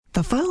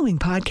The following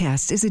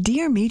podcast is a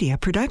Dear Media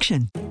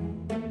production.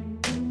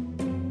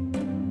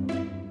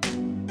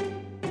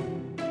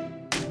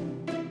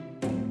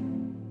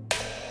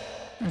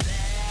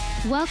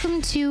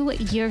 Welcome to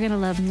You're Gonna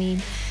Love Me,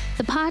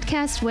 the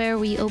podcast where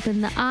we open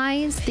the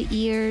eyes, the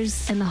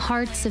ears, and the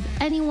hearts of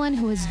anyone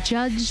who has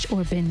judged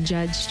or been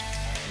judged.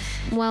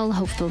 Well,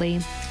 hopefully.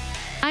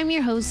 I'm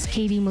your host,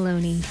 Katie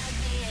Maloney.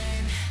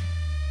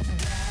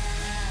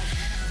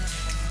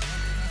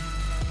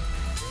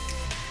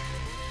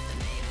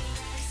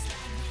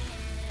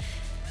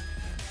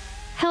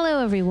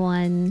 Hello,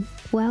 everyone.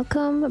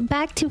 Welcome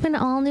back to an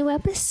all-new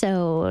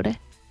episode.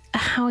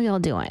 How y'all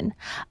doing?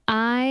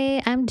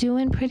 I am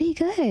doing pretty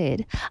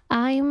good.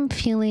 I'm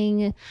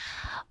feeling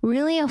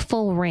really a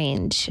full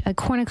range, a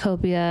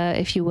cornucopia,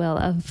 if you will,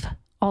 of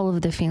all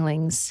of the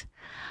feelings,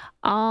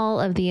 all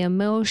of the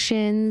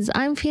emotions.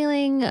 I'm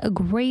feeling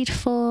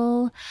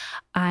grateful.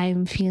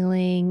 I'm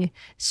feeling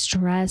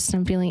stressed.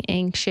 I'm feeling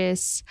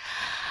anxious.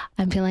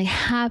 I'm feeling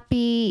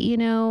happy. You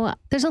know,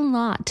 there's a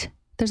lot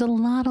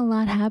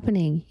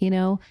happening, you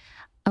know,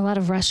 a lot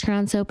of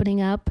restaurants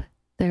opening up.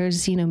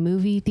 There's,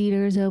 movie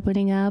theaters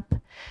opening up,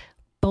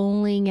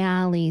 bowling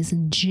alleys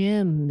and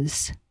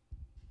gyms.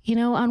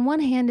 On one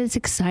hand, it's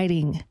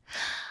exciting.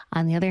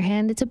 On the other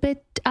hand, it's a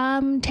bit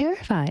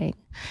terrifying.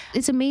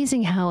 It's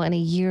amazing how in a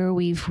year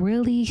we've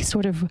really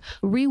sort of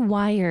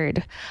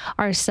rewired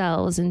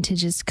ourselves into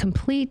just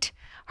complete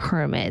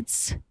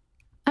hermits.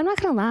 I'm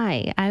not going to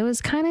lie. I was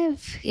kind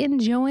of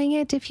enjoying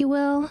it, if you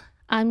will.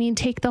 I mean,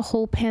 take the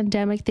whole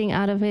pandemic thing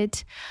out of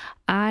it.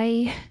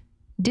 I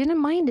didn't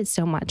mind it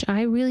so much.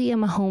 I really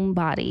am a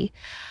homebody.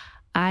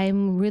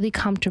 I'm really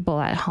comfortable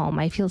at home.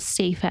 I feel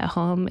safe at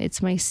home.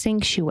 It's my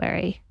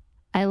sanctuary.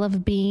 I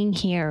love being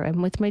here.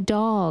 I'm with my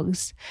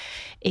dogs.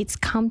 It's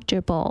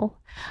comfortable.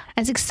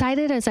 As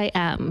excited as I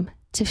am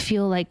to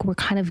feel like we're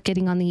kind of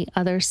getting on the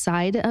other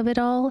side of it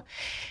all,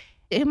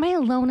 am I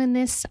alone in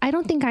this? I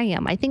don't think I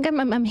am. I think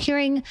I'm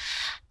hearing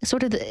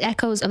sort of the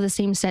echoes of the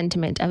same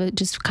sentiment of it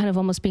just kind of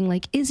almost being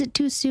like, is it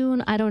too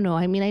soon? I don't know.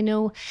 I mean, I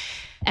know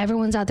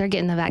everyone's out there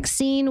getting the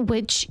vaccine,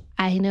 which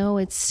I know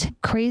it's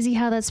crazy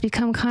how that's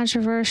become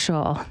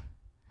controversial.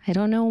 I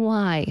don't know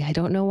why. I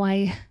don't know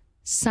why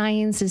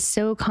science is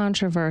so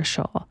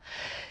controversial.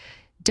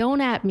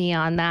 Don't at me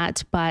on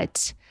that,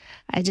 but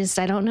I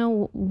don't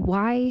know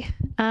why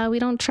we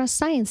don't trust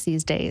science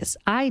these days.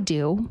 I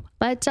do,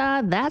 but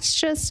that's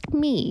just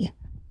me.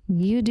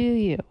 You do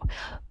you.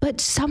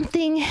 But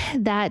something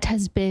that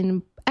has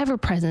been ever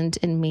present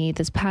in me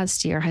this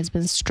past year has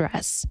been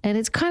stress. And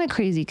it's kind of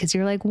crazy because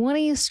you're like, what are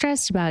you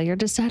stressed about? You're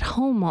just at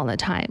home all the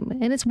time.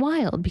 And it's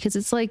wild because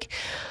it's like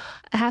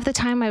half the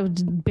time I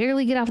would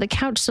barely get off the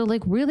couch. So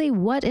like, really,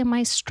 what am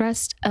I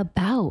stressed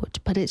about?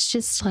 But it's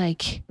just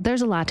like,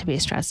 there's a lot to be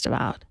stressed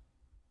about.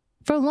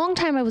 For a long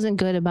time, I wasn't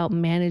good about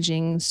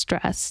managing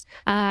stress.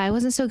 I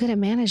wasn't so good at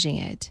managing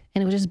it.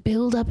 And it would just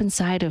build up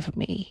inside of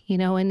me,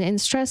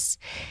 and stress,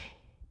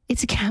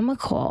 it's a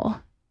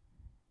chemical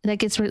that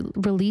gets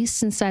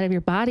released inside of your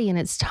body and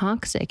it's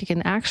toxic. It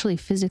can actually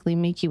physically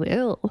make you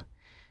ill.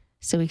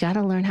 So we got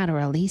to learn how to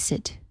release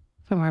it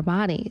from our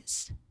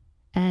bodies.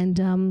 And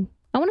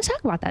I want to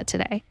talk about that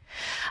today.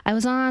 I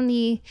was on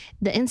the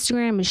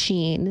Instagram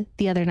machine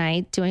the other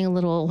night doing a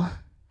little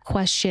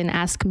question,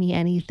 ask me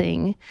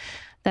anything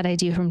that I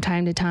do from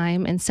time to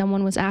time. And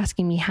someone was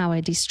asking me how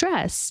I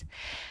de-stress.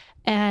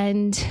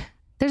 And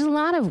there's a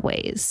lot of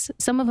ways.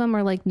 Some of them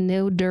are like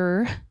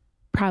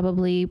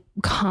probably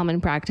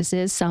common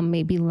practices. Some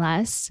maybe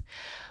less.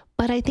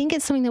 But I think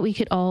it's something that we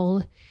could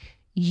all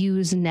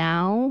use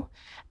now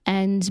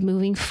and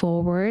moving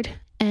forward.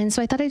 And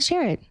so I thought I'd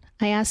share it.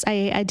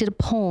 I did a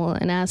poll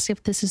and asked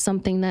if this is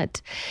something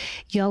that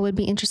y'all would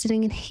be interested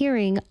in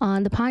hearing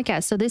on the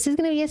podcast. So this is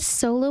going to be a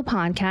solo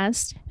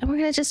podcast. And we're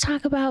going to just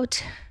talk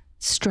about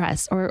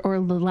stress or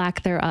the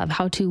lack thereof,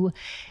 how to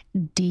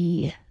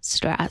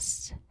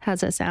de-stress.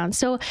 How's that sound?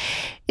 So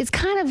it's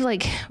kind of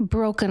like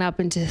broken up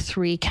into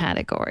three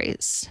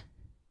categories,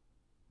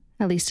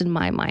 at least in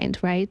my mind,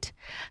 right?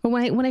 But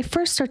when I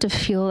first start to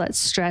feel that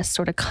stress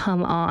sort of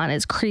come on,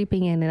 it's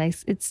creeping in, and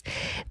it's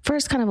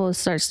first kind of always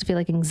starts to feel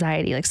like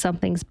anxiety, like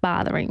something's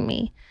bothering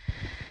me.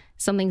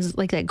 Something's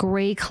like that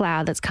gray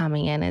cloud that's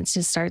coming in. It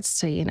just starts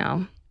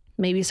to,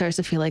 maybe starts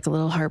to feel like a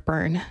little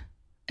heartburn.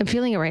 I'm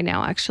feeling it right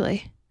now,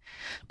 actually.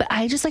 But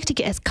I just like to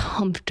get as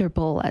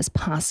comfortable as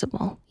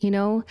possible, when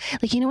you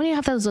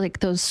have those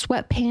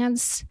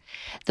sweatpants,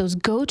 those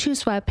go-to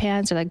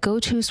sweatpants or that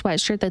go-to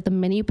sweatshirt that the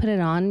minute you put it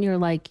on, you're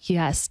like,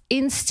 yes,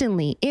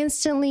 instantly,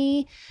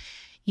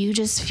 you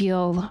just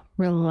feel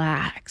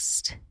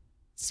relaxed.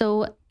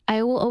 So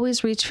I will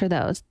always reach for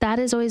those. That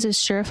is always a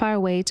surefire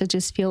way to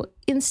just feel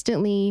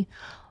instantly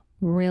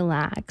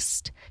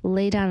relaxed.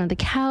 Lay down on the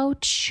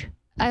couch.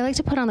 I like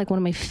to put on like one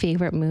of my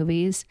favorite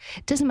movies.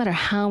 It doesn't matter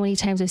how many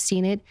times I've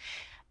seen it.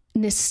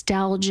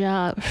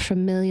 Nostalgia,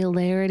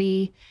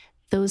 familiarity,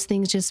 those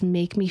things just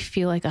make me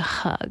feel like a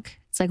hug.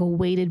 It's like a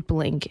weighted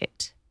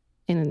blanket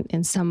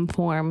in some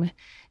form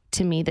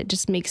to me that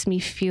just makes me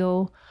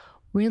feel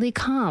really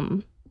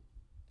calm.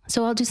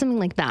 So I'll do something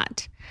like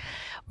that,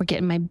 or get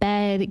in my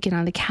bed, get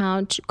on the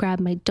couch, grab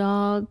my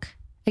dog.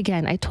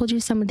 Again, I told you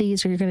some of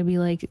these are going to be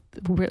like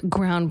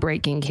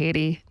groundbreaking,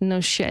 Katie.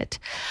 No shit.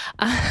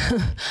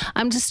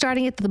 I'm just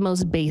starting at the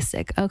most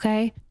basic.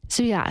 Okay.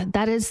 So yeah,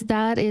 that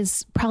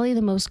is probably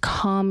the most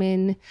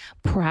common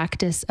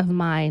practice of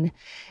mine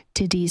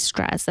to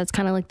de-stress. That's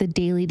kind of like the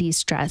daily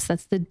de-stress.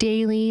 That's the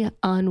daily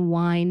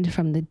unwind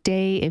from the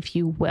day, if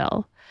you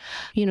will.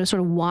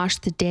 Sort of wash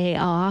the day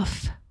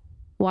off,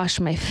 wash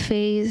my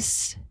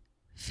face,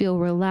 feel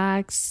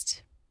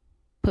relaxed,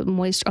 put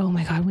moisture. Oh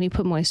my God, when you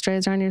put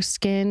moisturizer on your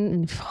skin,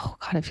 and oh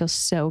God, it feels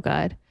so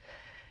good.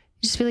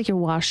 You just feel like you're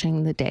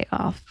washing the day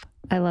off.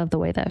 I love the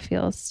way that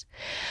feels.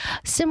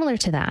 Similar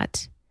to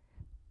that,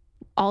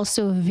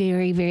 also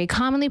very, very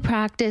commonly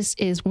practiced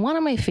is one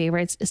of my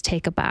favorites is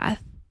take a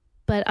bath.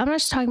 But I'm not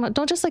just talking about,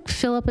 don't just like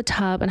fill up a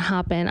tub and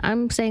hop in.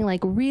 I'm saying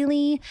like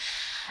really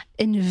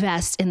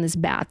invest in this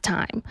bath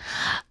time.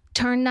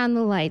 Turn down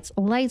the lights,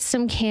 light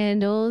some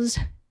candles,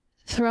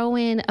 throw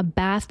in a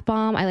bath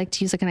bomb. I like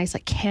to use like a nice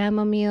like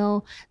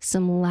chamomile,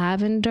 some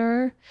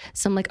lavender,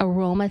 some like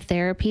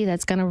aromatherapy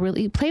that's going to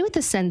really play with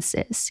the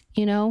senses,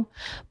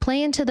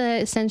 play into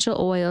the essential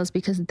oils,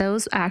 because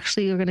those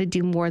actually are going to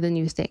do more than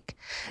you think.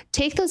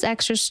 Take those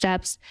extra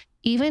steps,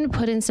 even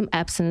put in some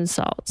Epsom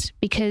salts,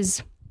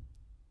 because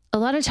a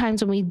lot of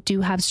times when we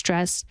do have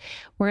stress,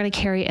 we're going to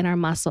carry it in our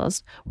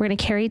muscles. We're going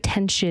to carry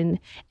tension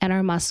in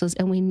our muscles,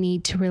 and we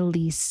need to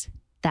release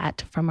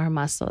that from our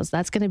muscles.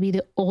 That's going to be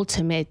the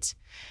ultimate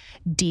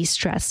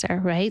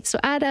de-stressor, right? So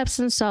add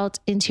Epsom salt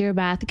into your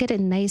bath, get it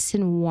nice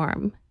and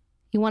warm.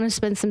 You want to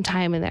spend some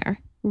time in there.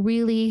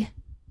 Really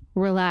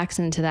relax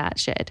into that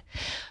shit.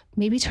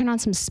 Maybe turn on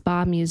some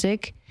spa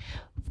music.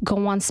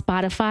 Go on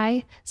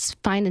Spotify,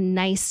 find a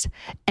nice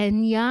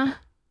Enya.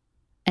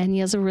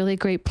 Enya's a really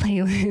great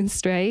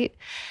playlist, right?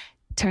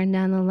 Turn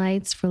down the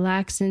lights,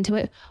 relax into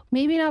it.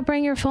 Maybe not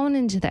bring your phone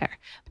into there.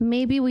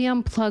 Maybe we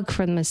unplug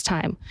from this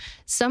time.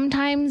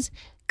 Sometimes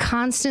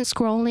constant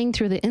scrolling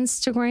through the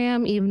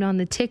Instagram, even on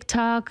the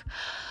TikTok,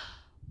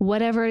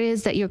 whatever it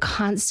is that you're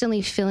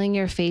constantly filling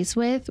your face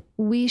with,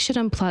 we should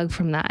unplug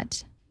from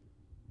that.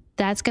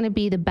 That's going to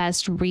be the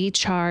best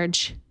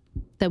recharge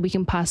that we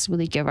can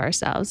possibly give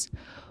ourselves.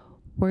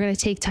 We're going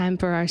to take time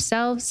for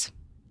ourselves,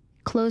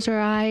 close our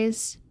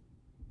eyes,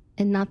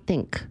 and not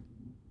think.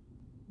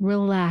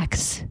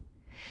 Relax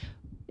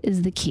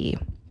is the key.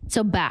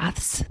 So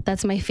baths,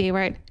 that's my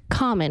favorite.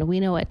 Common, we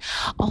know it.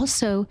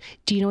 Also,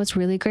 do you know what's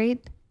really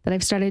great that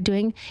I've started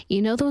doing?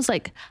 Those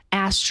like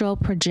astral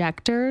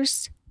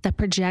projectors that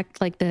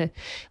project like the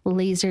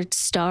lasered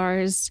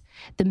stars,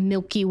 the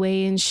Milky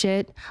Way and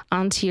shit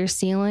onto your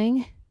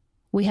ceiling?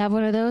 We have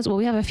one of those. Well,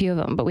 we have a few of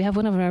them, but we have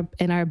one of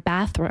in our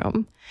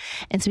bathroom.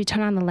 And so we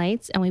turn on the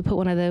lights and we put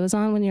one of those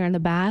on when you're in the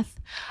bath.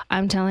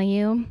 I'm telling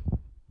you,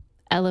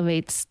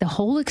 elevates the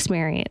whole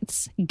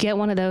experience. Get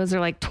one of those. They're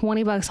like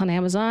 $20 on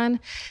Amazon.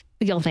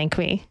 You'll thank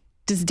me.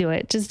 Just do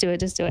it. Just do it.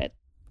 Just do it.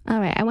 All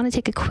right. I want to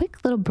take a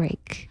quick little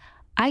break.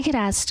 I get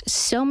asked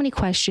so many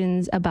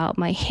questions about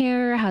my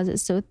hair. How's it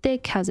so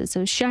thick? How's it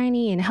so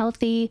shiny and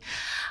healthy?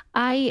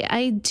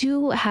 I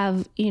do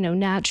have,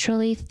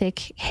 naturally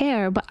thick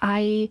hair, but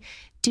I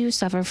do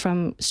suffer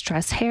from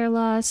stress hair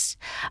loss.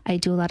 I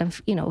do a lot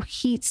of,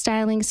 heat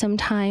styling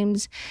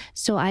sometimes.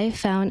 So I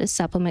found a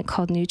supplement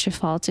called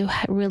Nutrafol to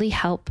really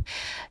help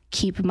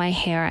keep my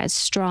hair as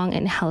strong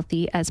and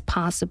healthy as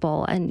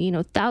possible. And,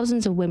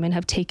 thousands of women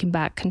have taken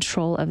back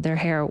control of their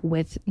hair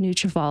with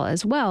Nutrafol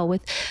as well,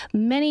 with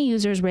many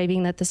users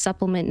raving that the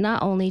supplement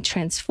not only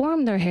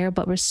transformed their hair,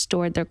 but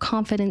restored their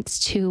confidence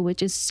too,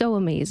 which is so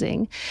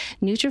amazing.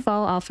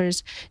 Nutrafol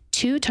offers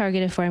 2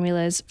 targeted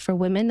formulas for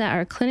women that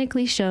are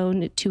clinically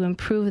shown to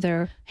improve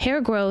their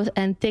hair growth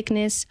and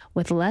thickness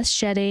with less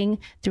shedding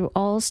through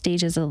all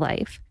stages of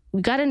life.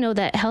 We got to know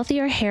that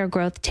healthier hair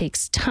growth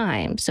takes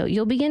time. So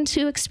you'll begin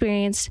to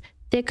experience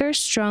thicker,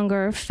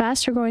 stronger,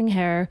 faster growing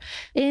hair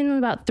in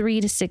about 3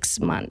 to 6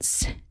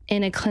 months.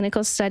 In a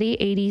clinical study,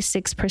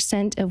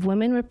 86% of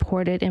women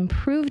reported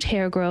improved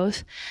hair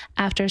growth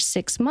after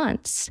 6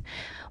 months.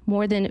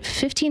 More than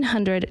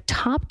 1,500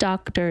 top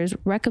doctors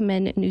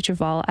recommend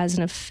Nutrafol as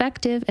an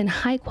effective and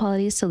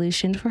high-quality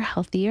solution for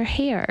healthier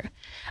hair.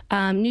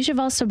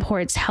 Nutrafol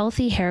supports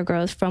healthy hair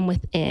growth from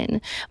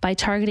within by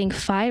targeting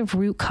 5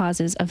 root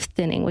causes of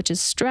thinning, which is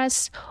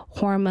stress,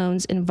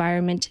 hormones,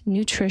 environment,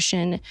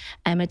 nutrition,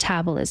 and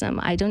metabolism.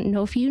 I don't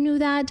know if you knew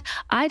that.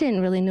 I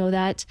didn't really know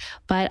that,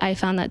 but I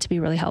found that to be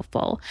really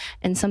helpful.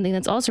 And something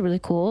that's also really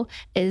cool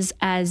is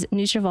as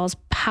Nutrafol's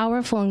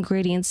powerful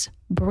ingredients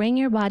bring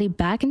your body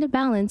back into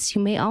balance,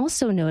 you may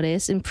also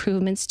notice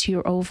improvements to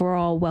your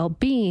overall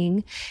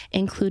well-being,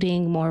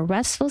 including more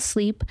restful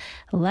sleep,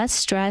 less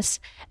stress,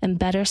 and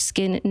better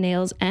skin,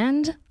 nails,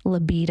 and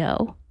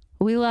libido.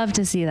 We love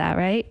to see that,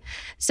 right?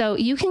 So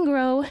you can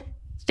grow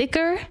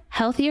thicker,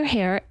 healthier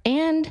hair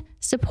and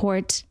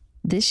support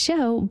this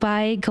show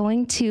by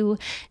going to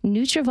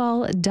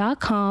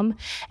Nutrivol.com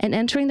and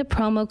entering the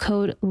promo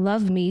code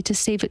LOVEME to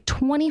save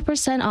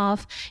 20%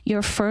 off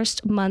your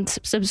first month's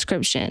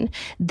subscription.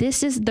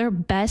 This is their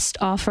best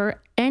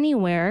offer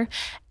anywhere,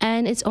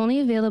 and it's only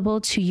available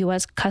to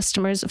U.S.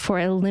 customers for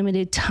a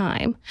limited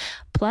time,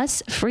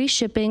 plus free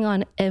shipping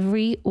on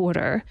every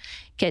order.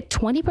 Get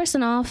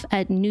 20% off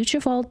at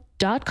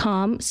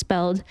Nutrivol.com,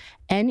 spelled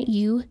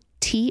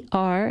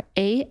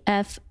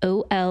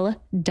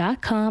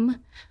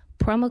Nutrafol.com,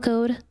 promo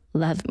code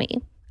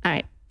LOVEME. All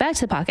right, back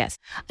to the podcast.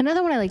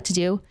 Another one I like to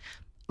do,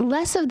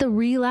 less of the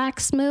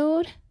relax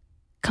mode,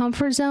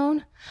 comfort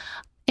zone,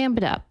 amp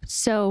it up.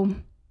 So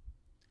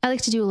I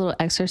like to do a little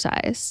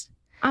exercise.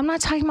 I'm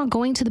not talking about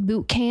going to the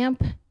boot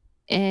camp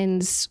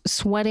and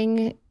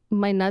sweating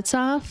my nuts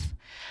off,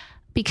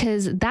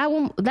 because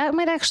that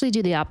might actually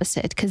do the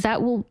opposite, because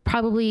that will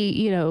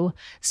probably,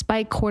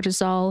 spike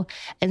cortisol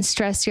and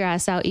stress your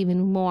ass out even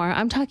more.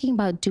 I'm talking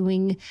about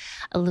doing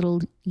a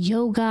little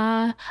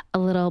yoga, a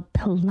little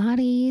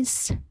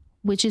Pilates,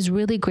 which is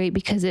really great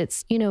because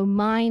it's,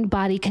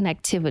 mind-body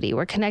connectivity.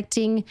 We're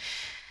connecting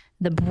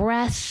the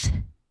breath.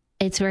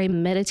 It's very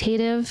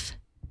meditative,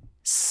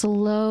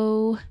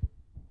 slow.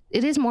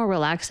 It is more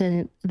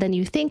relaxing than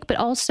you think, but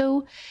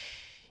also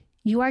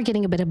you are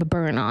getting a bit of a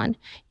burn on.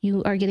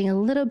 You are getting a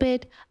little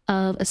bit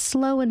of a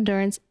slow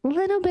endurance, a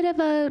little bit of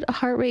a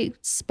heart rate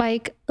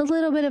spike, a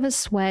little bit of a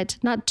sweat,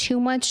 not too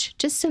much,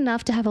 just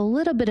enough to have a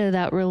little bit of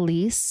that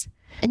release.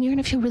 And you're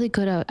going to feel really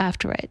good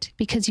after it,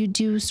 because you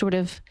do sort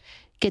of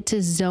get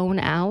to zone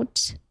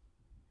out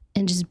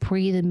and just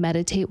breathe and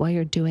meditate while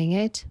you're doing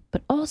it.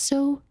 But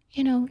also,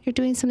 you're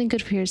doing something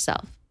good for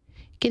yourself,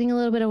 getting a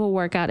little bit of a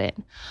workout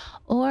in.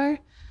 Or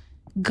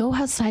go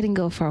outside and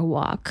go for a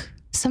walk.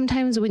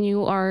 Sometimes when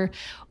you are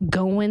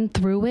going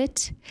through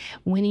it,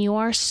 when you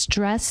are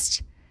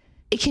stressed,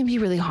 it can be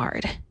really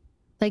hard.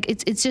 Like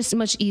it's just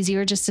much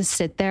easier just to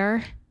sit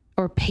there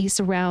or pace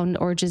around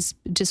or just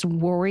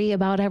worry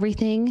about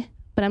everything.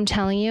 But I'm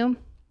telling you,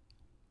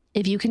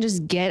 if you can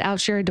just get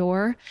out your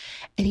door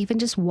and even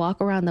just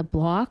walk around the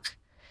block,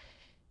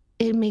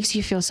 it makes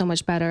you feel so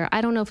much better.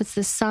 I don't know if it's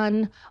the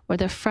sun or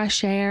the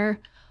fresh air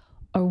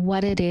or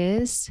what it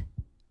is,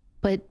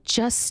 but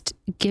just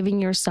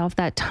giving yourself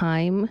that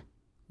time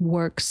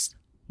works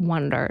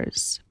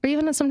wonders. Or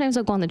even sometimes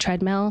I'll go on the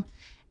treadmill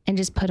and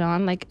just put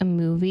on like a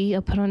movie.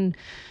 I'll put on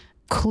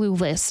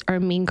Clueless or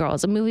Mean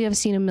Girls, a movie I've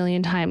seen a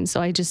million times. So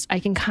I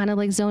can kind of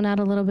like zone out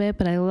a little bit,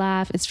 but I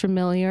laugh. It's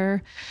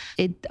familiar.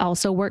 It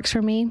also works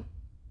for me.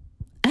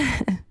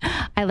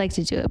 I like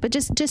to do it, but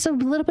just a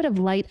little bit of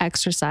light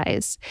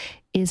exercise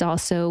is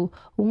also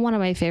one of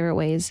my favorite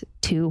ways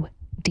to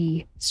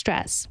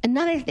de-stress.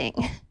 Another thing,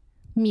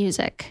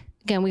 music.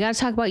 Again, we got to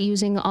talk about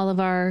using all of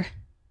our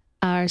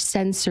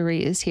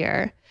sensories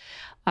here,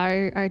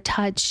 our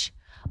touch,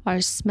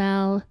 our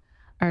smell,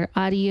 our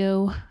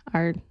audio,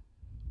 our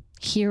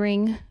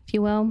hearing, if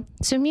you will.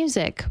 So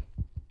music.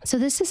 So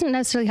this doesn't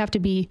necessarily have to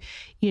be,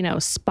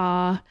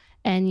 spa,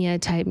 Enya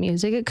type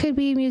music. It could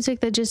be music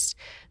that just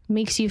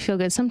makes you feel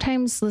good.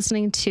 Sometimes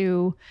listening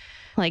to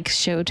like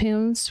show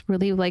tunes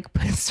really like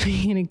puts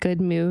me in a good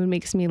mood,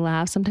 makes me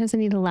laugh. Sometimes I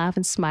need to laugh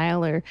and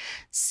smile or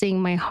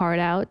sing my heart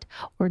out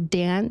or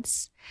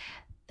dance.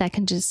 That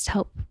can just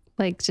help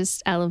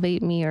just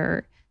elevate me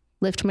or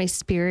lift my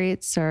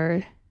spirits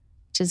or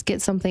just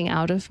get something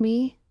out of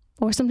me.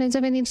 Or sometimes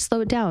if I need to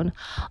slow it down.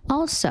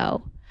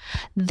 Also,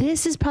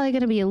 this is probably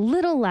going to be a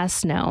little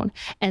less known.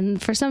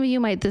 And for some of you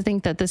might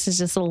think that this is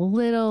just a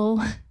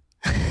little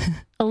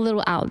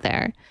out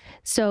there.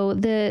 So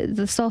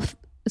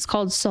it's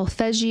called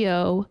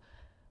solfeggio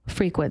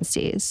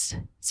frequencies.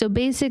 So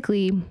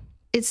basically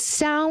it's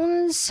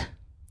sounds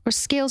or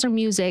scales or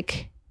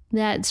music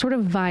that sort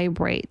of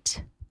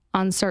vibrate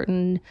on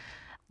certain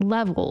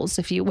levels,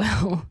 if you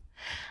will,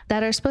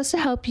 that are supposed to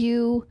help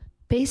you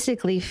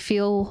basically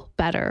feel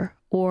better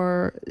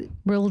or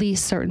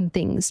release certain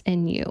things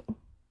in you.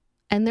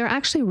 And they're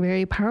actually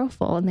very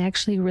powerful and they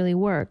actually really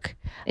work.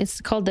 It's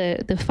called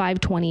the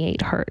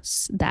 528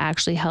 hertz that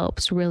actually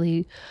helps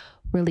really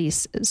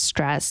release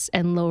stress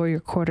and lower your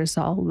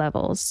cortisol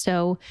levels.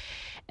 So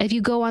if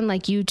you go on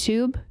like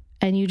YouTube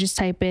and you just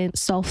type in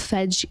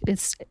solfeggio,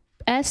 it's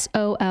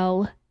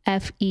SOLFEGGO,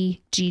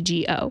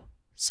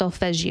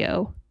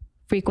 solfeggio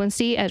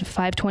frequency at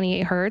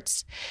 528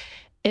 hertz,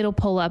 it'll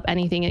pull up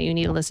anything that you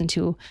need to listen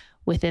to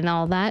within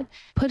all that.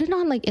 Put it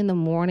on like in the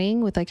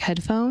morning with like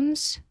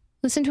headphones.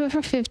 Listen to it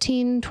for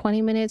 15,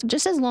 20 minutes,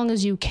 just as long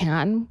as you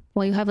can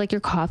while you have like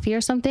your coffee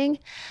or something.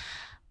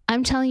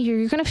 I'm telling you,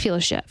 you're going to feel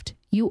a shift.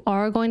 You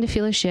are going to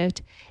feel a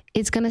shift.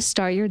 It's going to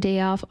start your day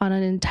off on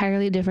an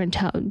entirely different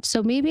tone.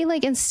 So maybe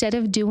like instead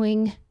of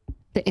doing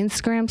the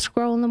Instagram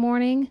scroll in the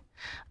morning,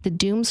 the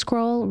doom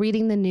scroll,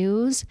 reading the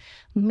news,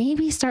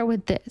 maybe start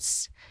with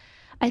this.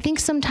 I think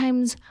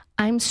sometimes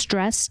I'm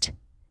stressed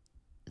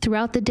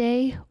throughout the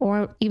day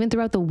or even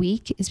throughout the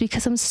week is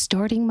because I'm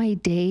starting my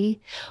day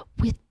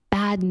with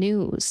bad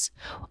news.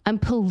 I'm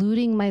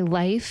polluting my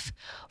life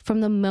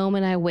from the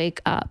moment I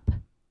wake up.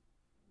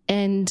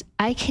 And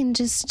I can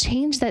just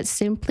change that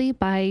simply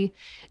by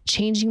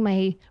changing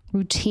my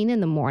routine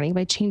in the morning,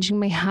 by changing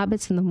my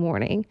habits in the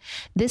morning.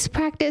 This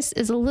practice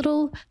is a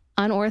little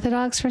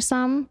unorthodox for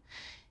some.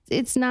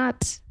 It's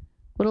not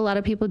what a lot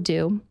of people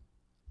do,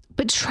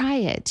 but try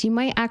it. You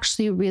might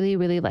actually really,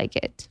 really like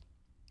it.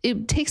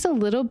 It takes a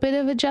little bit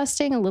of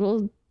adjusting, a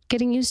little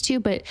getting used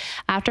to, but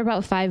after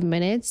about 5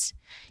 minutes,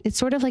 it's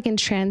sort of like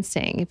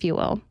entrancing, if you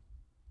will.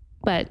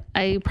 But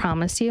I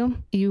promise you,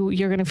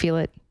 you're going to feel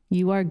it.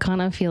 You are going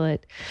to feel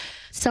it.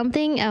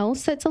 Something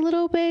else that's a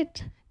little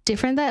bit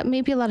different that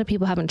maybe a lot of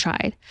people haven't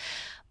tried,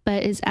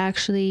 but is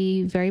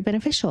actually very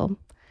beneficial,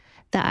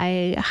 that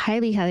I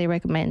highly, highly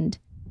recommend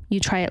you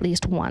try at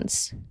least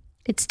once.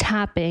 It's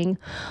tapping,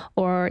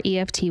 or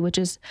EFT, which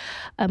is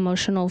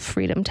emotional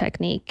freedom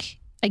technique.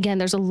 Again,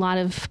 there's a lot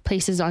of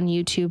places on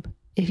YouTube,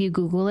 if you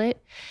Google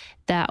it,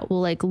 that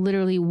will like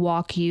literally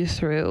walk you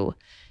through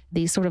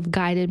these sort of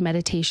guided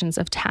meditations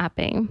of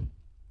tapping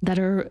that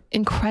are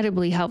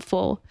incredibly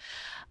helpful,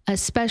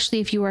 especially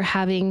if you are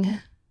having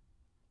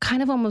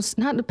kind of almost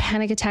not a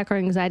panic attack or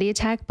anxiety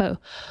attack, but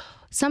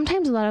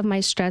sometimes a lot of my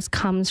stress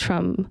comes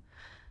from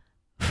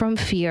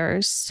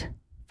fears,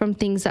 from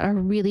things that are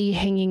really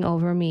hanging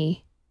over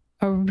me,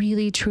 are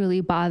really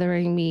truly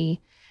bothering me,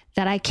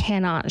 that I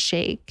cannot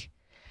shake.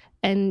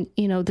 And,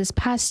 this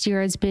past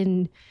year has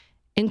been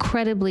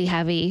incredibly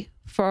heavy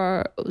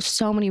for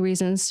so many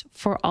reasons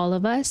for all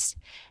of us.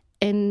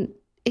 And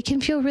it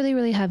can feel really,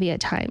 really heavy at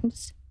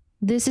times.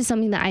 This is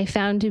something that I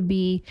found to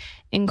be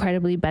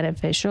incredibly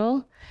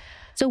beneficial.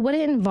 So what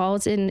it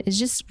involves is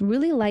just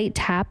really light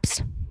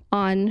taps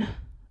on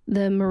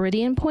the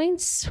meridian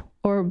points,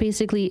 or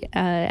basically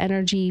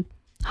energy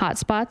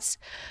hotspots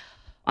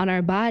on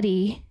our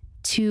body,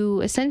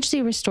 to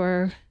essentially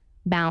restore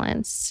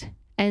balance.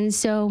 And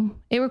so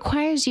it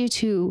requires you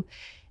to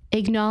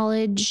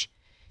acknowledge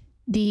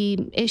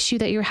the issue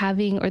that you're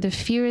having or the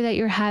fear that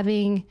you're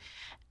having,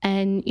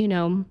 and,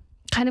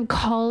 kind of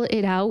call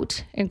it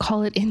out and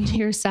call it into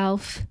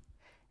yourself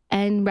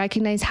and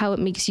recognize how it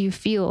makes you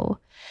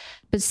feel,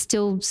 but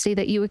still say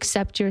that you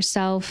accept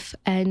yourself.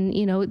 And,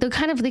 they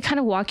kind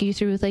of walk you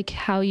through like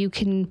how you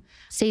can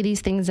say these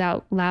things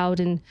out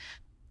loud. And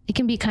it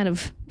can be kind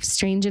of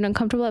strange and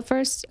uncomfortable at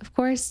first, of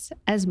course,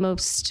 as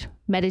most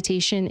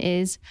meditation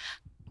is,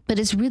 but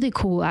it's really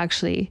cool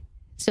actually.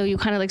 So you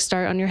kind of like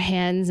start on your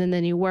hands, and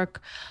then you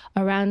work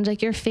around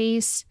like your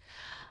face,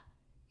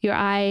 your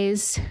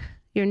eyes,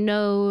 your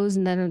nose,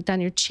 and then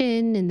down your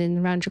chin, and then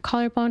around your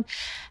collarbone.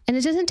 And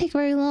it doesn't take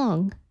very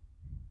long.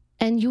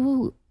 And you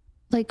will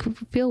like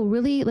feel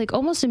really like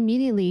almost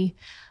immediately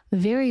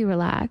very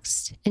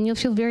relaxed, and you'll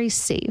feel very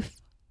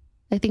safe.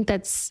 I think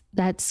that's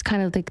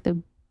kind of like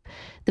the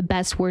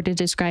best word to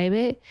describe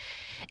it,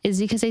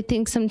 is because I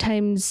think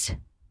sometimes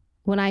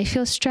when I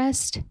feel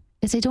stressed,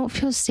 is I don't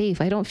feel safe.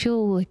 I don't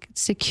feel like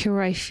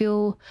secure. I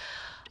feel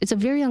it's a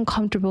very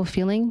uncomfortable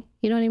feeling.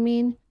 You know what I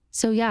mean?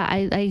 So yeah,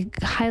 I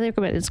highly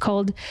recommend it. It's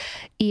called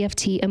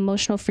EFT,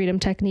 Emotional Freedom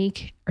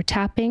Technique, or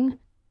tapping.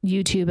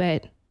 YouTube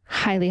it.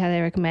 Highly,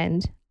 highly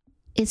recommend.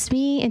 It's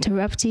me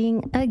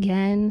interrupting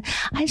again.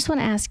 I just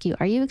want to ask you,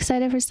 are you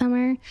excited for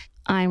summer?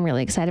 I'm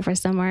really excited for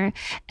summer,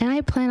 and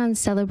I plan on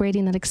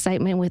celebrating that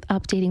excitement with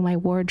updating my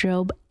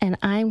wardrobe, and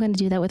I'm going to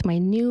do that with my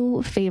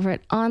new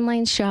favorite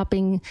online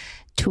shopping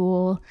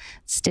tool,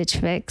 Stitch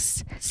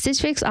Fix.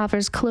 Stitch Fix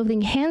offers clothing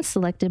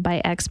hand-selected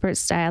by expert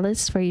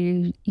stylists for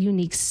your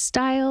unique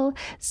style,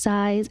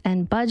 size,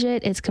 and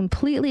budget. It's a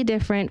completely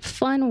different,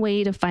 fun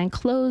way to find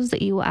clothes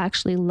that you will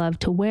actually love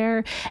to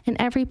wear, and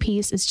every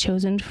piece is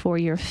chosen for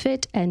your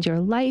fit and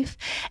your life,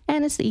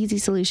 and it's the easy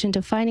solution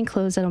to finding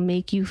clothes that'll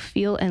make you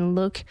feel and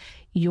look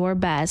your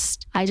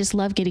best. I just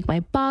love getting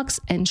my box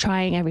and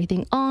trying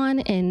everything on,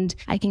 and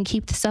I can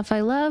keep the stuff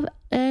I love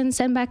and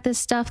send back the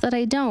stuff that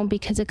I don't,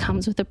 because it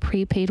comes with a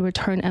prepaid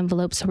return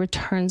envelope. So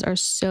returns are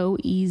so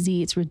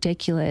easy. It's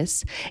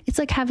ridiculous. It's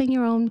like having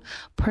your own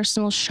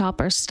personal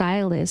shopper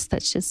stylist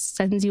that just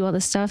sends you all the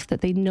stuff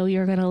that they know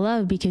you're going to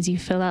love because you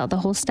fill out the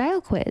whole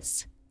style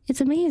quiz. It's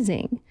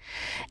amazing.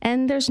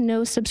 And there's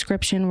no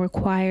subscription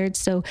required,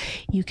 so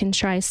you can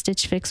try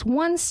Stitch Fix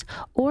once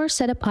or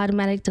set up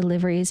automatic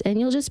deliveries, and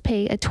you'll just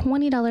pay a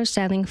 $20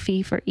 styling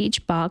fee for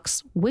each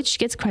box, which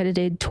gets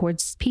credited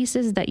towards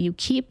pieces that you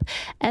keep,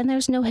 and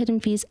there's no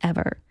hidden fees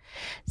ever.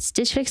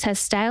 Stitch Fix has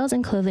styles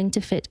and clothing to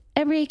fit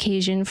every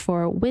occasion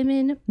for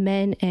women,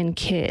 men, and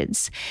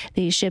kids.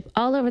 They ship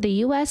all over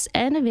the US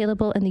and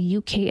available in the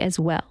UK as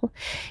well.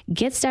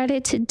 Get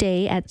started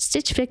today at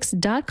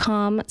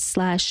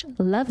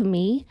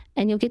stitchfix.com/loveme,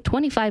 and you'll get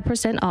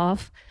 25%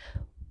 off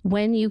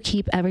when you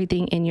keep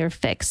everything in your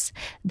fix.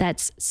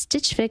 That's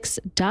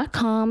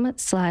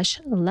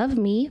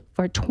stitchfix.com/loveme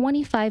for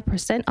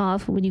 25%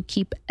 off when you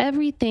keep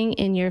everything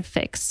in your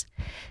fix.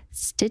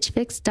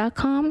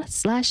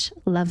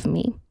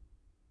 stitchfix.com/loveme.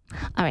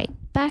 All right,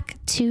 back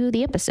to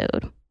the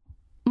episode.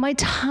 My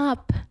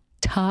top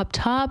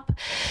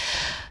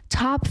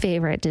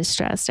favorite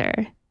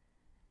distressor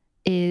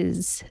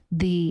is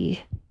the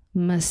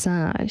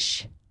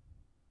massage.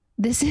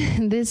 this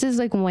is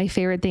like my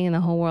favorite thing in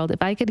the whole world.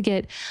 If I could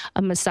get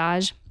a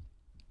massage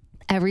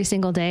every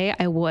single day,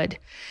 I would.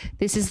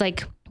 This is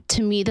like,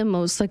 to me, the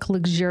most like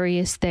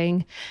luxurious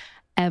thing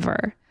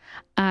ever.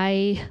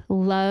 I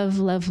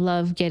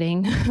love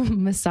getting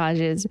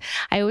massages.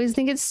 I always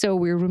think it's so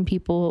weird when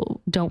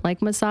people don't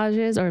like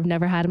massages or have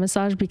never had a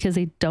massage because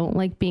they don't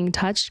like being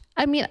touched.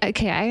 I mean,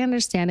 okay, I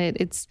understand it.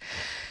 It's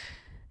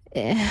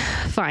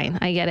fine.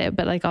 I get it.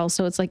 But like,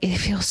 also it's like, it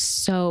feels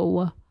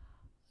so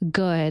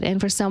good.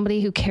 And for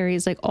somebody who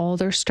carries like all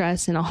their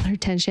stress and all their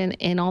tension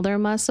in all their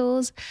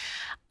muscles,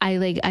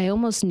 I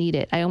almost need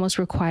it. I almost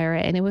require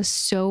it. And it was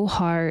so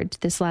hard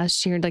this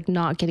last year, like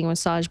not getting a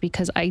massage,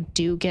 because I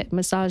do get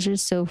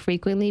massages so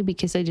frequently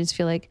because I just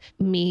feel like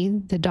me,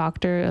 the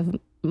doctor of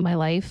my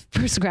life,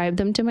 prescribed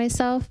them to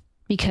myself,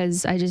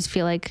 because I just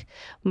feel like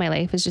my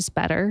life is just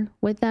better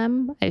with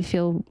them. I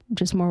feel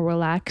just more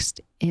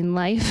relaxed in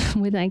life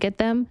when I get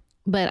them.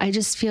 But I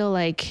just feel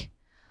like,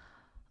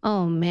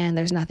 oh man,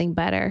 there's nothing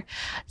better.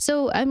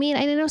 So, I mean,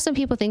 I know some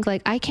people think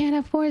like, I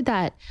can't afford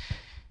that.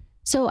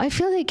 So I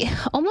feel like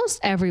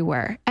almost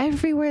everywhere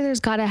there's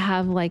got to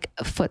have like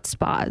foot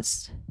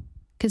spas,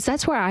 because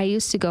that's where I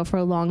used to go for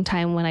a long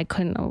time when I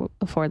couldn't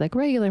afford like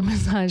regular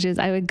massages.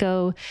 I would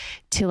go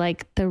to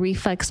like the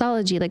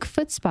reflexology, like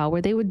foot spa,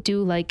 where they would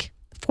do like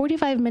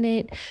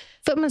 45-minute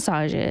foot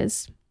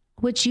massages,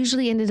 which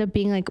usually ended up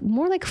being like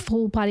more like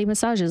full body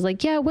massages.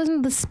 Like, yeah, it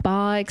wasn't the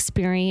spa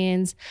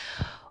experience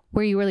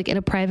where you were like in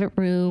a private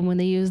room when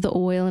they use the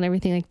oil and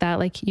everything like that.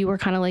 Like you were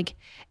kind of like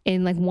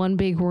in like one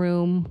big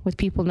room with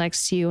people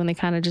next to you, and they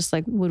kind of just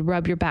like would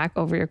rub your back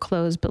over your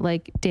clothes. But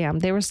like, damn,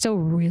 they were still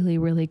really,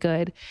 really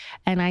good.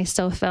 And I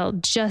still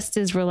felt just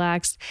as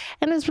relaxed.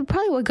 And that's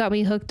probably what got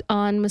me hooked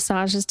on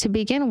massages to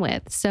begin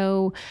with.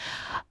 So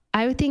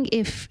I would think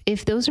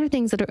if those are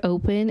things that are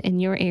open in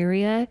your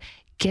area,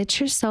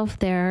 get yourself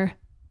there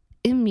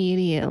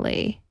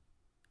immediately,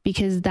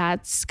 because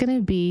that's going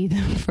to be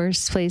the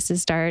first place to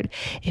start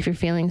if you're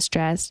feeling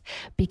stressed,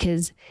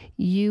 because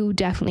you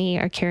definitely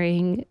are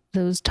carrying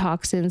those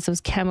toxins,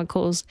 those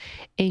chemicals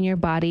in your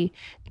body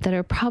that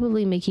are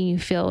probably making you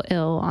feel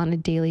ill on a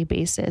daily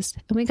basis.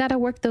 And we got to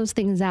work those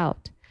things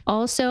out.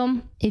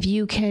 Also, if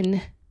you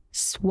can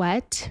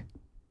sweat,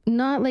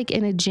 not like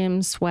in a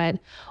gym sweat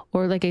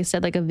or like I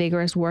said, like a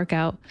vigorous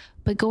workout,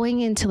 but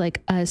going into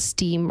like a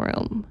steam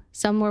room,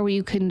 somewhere where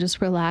you can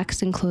just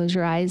relax and close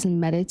your eyes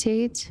and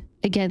meditate.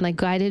 Again, like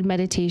guided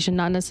meditation,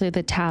 not necessarily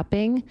the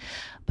tapping,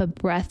 but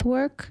breath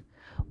work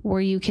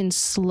where you can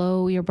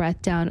slow your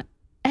breath down.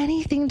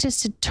 Anything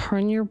just to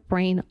turn your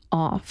brain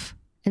off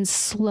and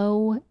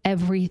slow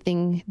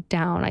everything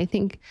down. I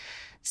think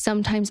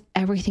sometimes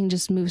everything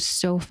just moves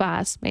so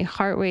fast. My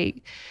heart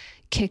rate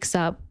kicks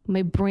up.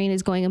 My brain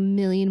is going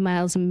 1,000,000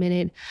 miles a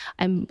minute.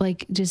 I'm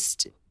like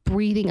just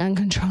breathing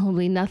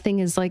uncontrollably. Nothing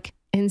is like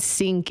in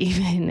sync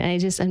even.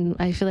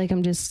 I feel like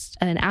I'm just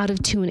an out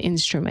of tune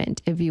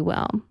instrument, if you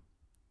will.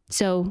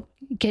 So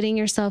getting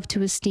yourself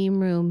to a steam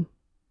room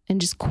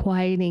and just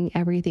quieting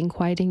everything,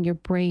 quieting your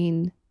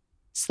brain,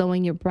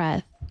 slowing your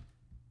breath,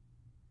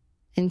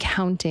 and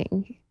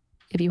counting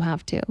if you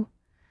have to.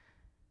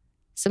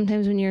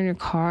 Sometimes when you're in your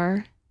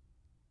car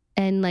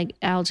and like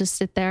I'll just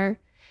sit there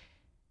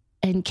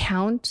and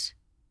count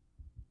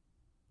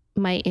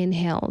my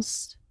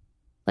inhales,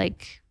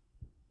 like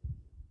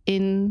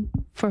in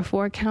for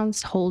 4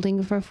 counts,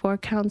 holding for 4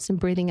 counts, and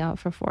breathing out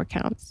for 4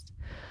 counts.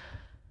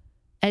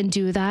 And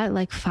do that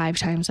like 5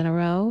 times in a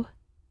row.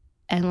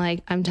 And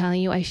like, I'm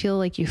telling you, I feel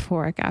like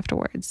euphoric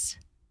afterwards.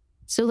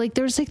 So like,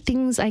 there's like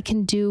things I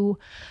can do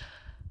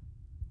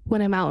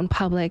when I'm out in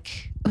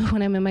public,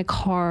 when I'm in my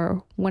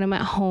car, when I'm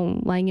at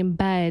home, lying in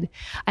bed.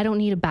 I don't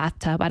need a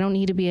bathtub. I don't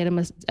need to be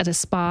at a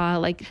spa.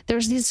 Like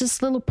there's these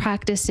just little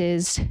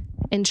practices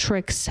and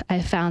tricks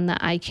I found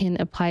that I can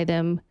apply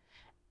them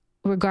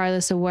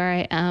regardless of where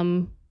I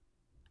am.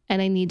 And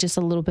I need just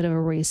a little bit of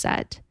a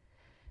reset.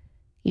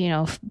 You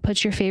know,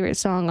 put your favorite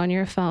song on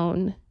your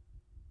phone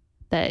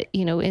that,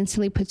 you know,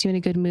 instantly puts you in a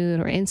good mood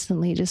or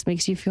instantly just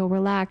makes you feel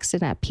relaxed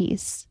and at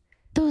peace.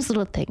 Those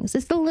little things.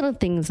 It's the little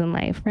things in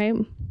life, right?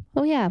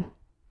 Oh yeah.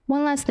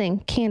 One last thing,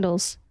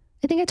 candles.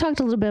 I think I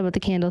talked a little bit about the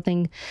candle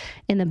thing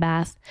in the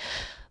bath,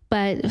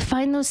 but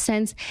find those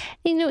scents.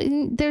 You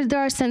know, there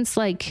are scents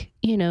like,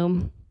 you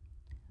know,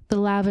 the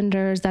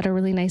lavenders that are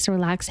really nice and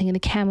relaxing, and the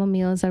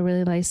chamomiles that are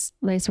really nice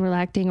and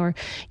relaxing, or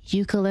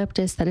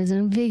eucalyptus that is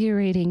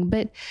invigorating.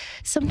 But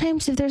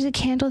sometimes if there's a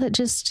candle that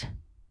just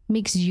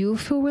makes you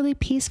feel really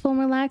peaceful and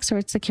relaxed, or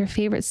it's like your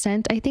favorite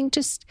scent, I think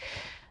just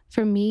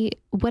for me,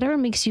 whatever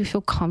makes you feel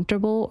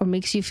comfortable or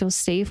makes you feel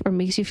safe or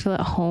makes you feel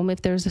at home,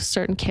 if there's a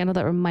certain candle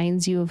that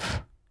reminds you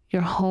of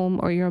your home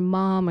or your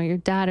mom or your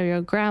dad or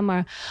your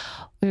grandma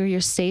or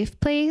your safe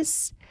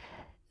place,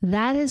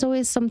 that is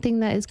always something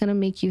that is going to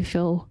make you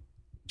feel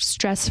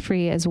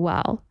stress-free as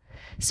well.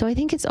 So I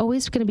think it's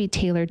always going to be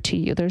tailored to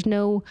you. There's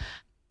no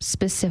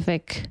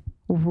specific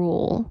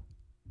rule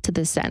to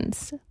the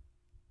sense,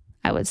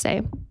 I would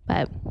say.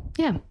 But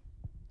yeah.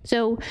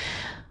 So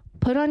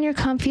put on your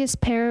comfiest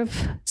pair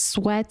of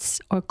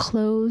sweats or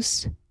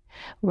clothes.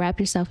 wrap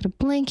yourself in a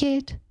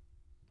blanket,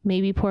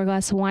 maybe pour a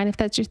glass of wine if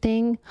that's your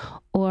thing,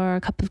 or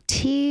a cup of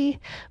tea,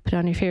 put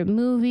on your favorite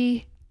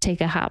movie,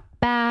 take a hot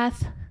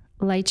bath,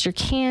 light your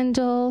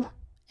candle,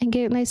 and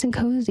get nice and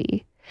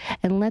cozy.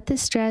 And let the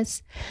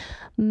stress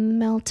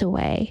melt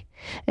away.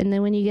 And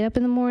then when you get up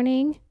in the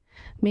morning,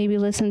 maybe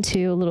listen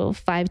to a little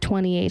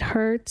 528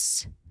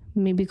 hertz,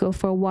 maybe go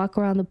for a walk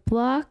around the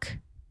block,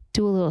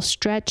 do a little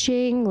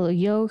stretching, a little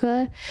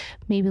yoga,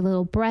 maybe a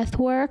little breath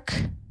work,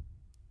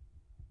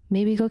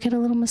 maybe go get a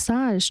little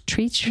massage,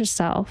 treat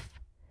yourself.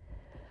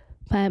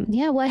 But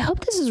yeah, well, I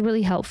hope this is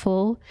really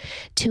helpful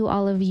to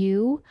all of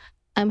you.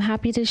 I'm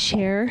happy to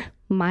share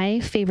my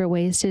favorite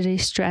ways to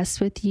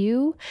distress with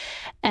you,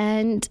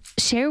 and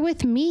share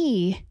with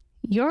me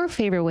your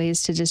favorite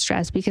ways to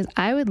distress, because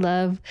I would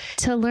love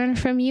to learn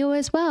from you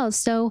as well.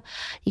 So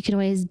you can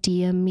always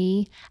DM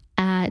me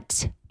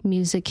at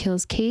Music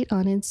Kills Kate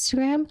on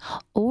Instagram,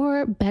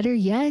 or better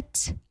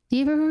yet,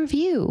 leave a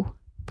review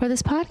for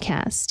this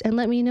podcast and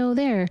let me know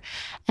there,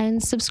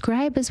 and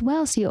subscribe as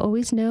well so you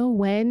always know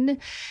when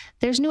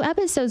there's new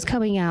episodes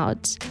coming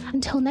out.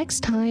 Until next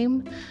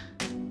time,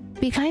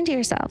 be kind to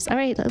yourselves. All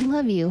right, I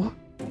love you.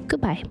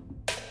 Goodbye.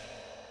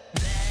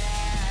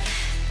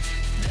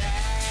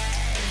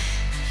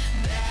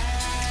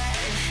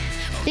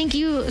 Thank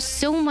you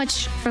so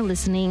much for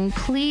listening.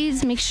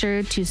 Please make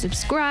sure to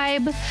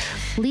subscribe,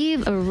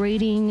 leave a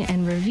rating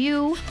and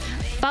review,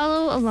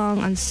 follow along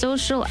on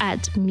social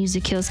at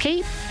Music Kills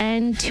Kate,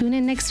 and tune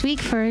in next week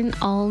for an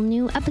all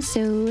new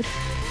episode.